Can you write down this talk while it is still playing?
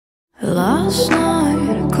Last night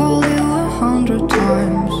I called you 100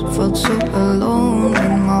 times, felt so alone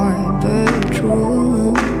in my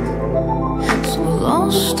bedroom. So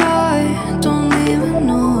lost I don't even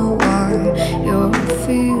know why you're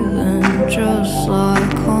feeling just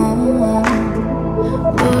like home.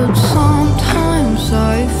 But sometimes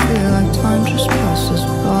I feel like time just passes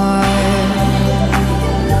by.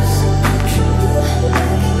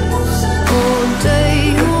 All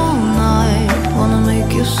day, all night, wanna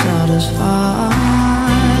make you satisfied.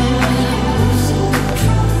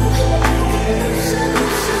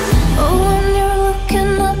 Oh, when you're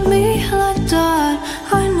looking at me like that,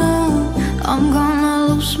 I know I'm gonna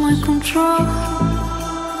lose my control.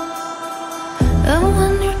 And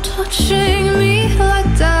when you're touching me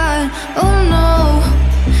like that, oh no,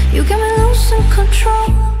 you got me losing control.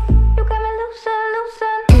 You got me losing,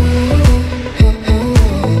 losing.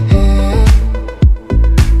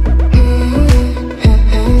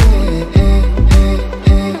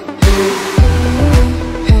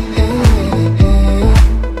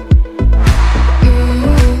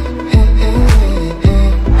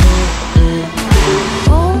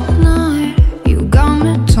 All night, you got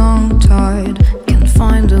me tongue-tied, can't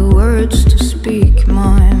find the words to speak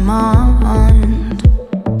my mind.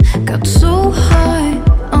 Got so high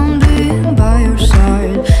on being by your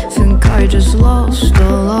side, think I just lost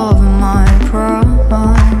all of my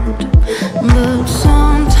pride. But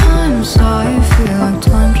sometimes I feel like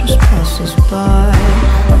time just passes by.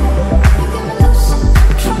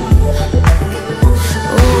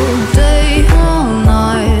 All day, all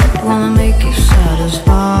night, wanna make you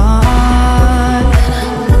satisfied.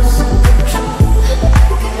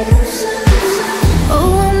 Oh,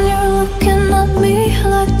 when you're looking at me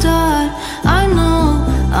like that, I know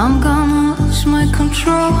I'm gonna lose my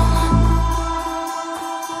control.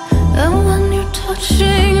 And when you're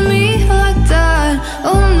touching me like that,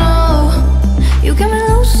 oh no,